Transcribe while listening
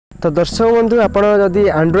तो दर्शक बंधु आपण जदि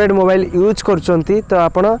एंड्रॉइड मोबाइल यूज करचंती तो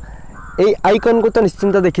आपण এই आइकन को तो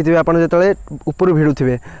निश्चिंत देखिथिबे आपण जेतले ऊपर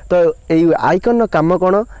भिडुथिबे तो এই आइकन काम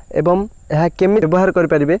कोन एवं यह केमि व्यवहार कर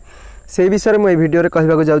परिबे से विषय में वीडियो रे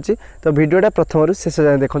कहबाक जाउची। तो वीडियोटा प्रथम रु शेष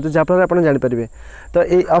जाय देखंतु जाफर आपण जानि परिबे। तो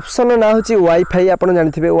ये ऑप्शन ना होची वाईफाई आपण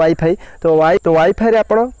जानिथिबे वाईफाई। तो वाईफाई रे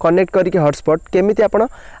आपण कनेक्ट करके हॉटस्पॉट केमिति आपण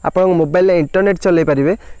आपण मोबाइल रे इंटरनेट चलै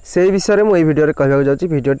परिबे से विषय में वीडियो रे कहबाक जाउची।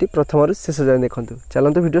 वीडियोटी प्रथम रु शेष जाय देखंतु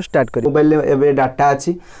चलंतु वीडियो स्टार्ट करी। मोबाइल रे एबे डाटा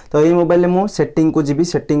अछि तो ये मोबाइल रे मो सेटिंग को जिबी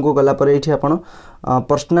सेटिंग को गला पर एठी आपण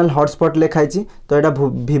पर्सनल हॉटस्पॉट लेखाई छी। तो एटा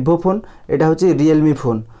विवो फोन एटा होची रियलमी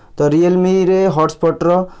फोन। तो रियलमी रे हॉटस्पॉट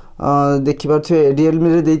रो देखिए रियलमी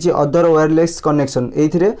रे देछि अदर वायरलेस कनेक्शन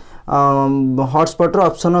एथिरे हॉटस्पॉट रो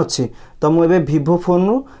ऑप्शन अछि। तो मुझे विवो फोन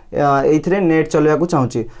नु एथिरे नेट चलैया को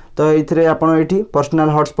चाहूची। तो एथिरे आपण एठी पर्सनल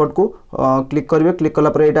हॉटस्पॉट को क्लिक करिवे। क्लिक कला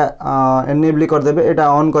पर एटा एनेबल कर देबे एटा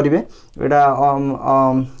ऑन करिवे। एटा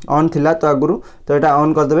ऑन थिला तो आगुरु तो एटा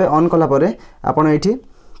ऑन कर देबे। ऑन कला पर आपण एठी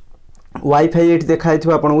वाईफाई एठी देखाइ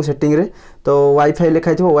थिबो आपण को सेटिंग रे। तो वाईफाई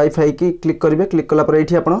लिखाइ थिबो वाईफाई की क्लिक करिवे। क्लिक कला पर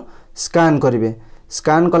एठी आपण स्कैन करिवे।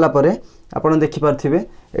 स्कैन कला परे आपण देखि पारथिबे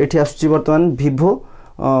एठी आसुची वर्तमान विवो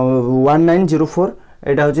 1904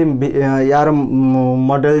 एटा होची यार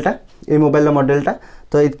मॉडलटा ए मोबाइल मॉडलटा।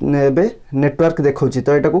 तो एबे नेटवर्क देखौची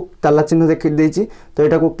तो एटा को ताला चिन्ह देखि देछि। तो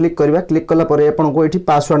एटा को क्लिक करबा। क्लिक कला परे आपण को एठी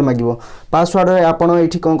पासवर्ड मागिबो। पासवर्ड रे आपण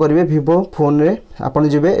एठी कोन करिवे विवो फोन रे आपण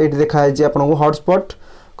जिवे एठी देखाय जे आपण को हॉटस्पॉट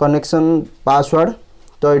कनेक्शन पासवर्ड।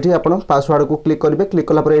 तो ये आप पासवर्ड को क्लिक करेंगे। क्लिक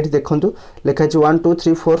कला पर ये देखूँ लिखाई 1 2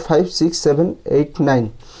 3 4 5 6 7 8 9।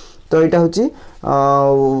 तो यहाँ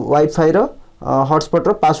हूँ वाईफाई हॉटस्पॉट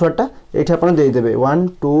पासवर्डटा ये आप देदेवे 1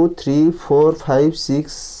 2 3 4 5 6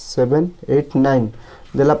 7 8 9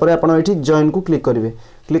 देलापर आप जॉइन को क्लिक करेंगे।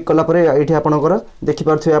 क्लिक कलापर ये आपंकर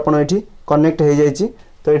देखिपे आप कनेक्ट हो जाए।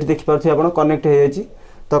 तो ये देखिपे आप कनेक्ट हो जाए।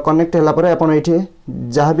 तो कनेक्ट होला परे आपण एठी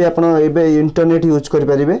जहाँ भी आपण एबे इंटरनेट यूज करि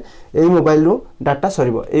परिबे एई मोबाइल रो डाटा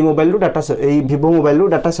सरीबो। एई मोबाइल रो डाटा एई विवो मोबाइल रो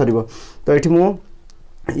डाटा सरीबो। तो एठी मु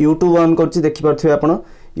यूट्यूब ऑन करछि देखि परथिबे आपण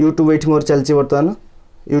यूट्यूब एठी मोर चलछि वर्तमान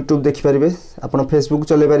यूट्यूब देखि परिबे आपण फेसबुक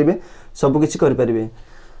चले परिबे सब किछि करि परिबे।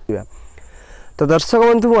 तो दर्शक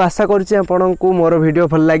बंधु आशा करुँच आपण को मोर वीडियो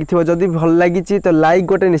भल लगी जदि भल लगी तो लाइक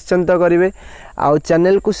गोटे निश्चिंत करेंगे आउ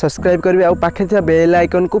चैनल को सब्सक्राइब करेंगे आउ पाखे थी बेल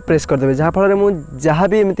आइकन को प्रेस करदे जहाँफल मुझे जहाँ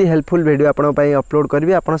भी एमती हेल्पफुल वीडियो आपण अपलोड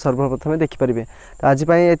करी आप सर्वप्रथम देखिपारे। तो आज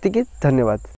एतिकी धन्यवाद।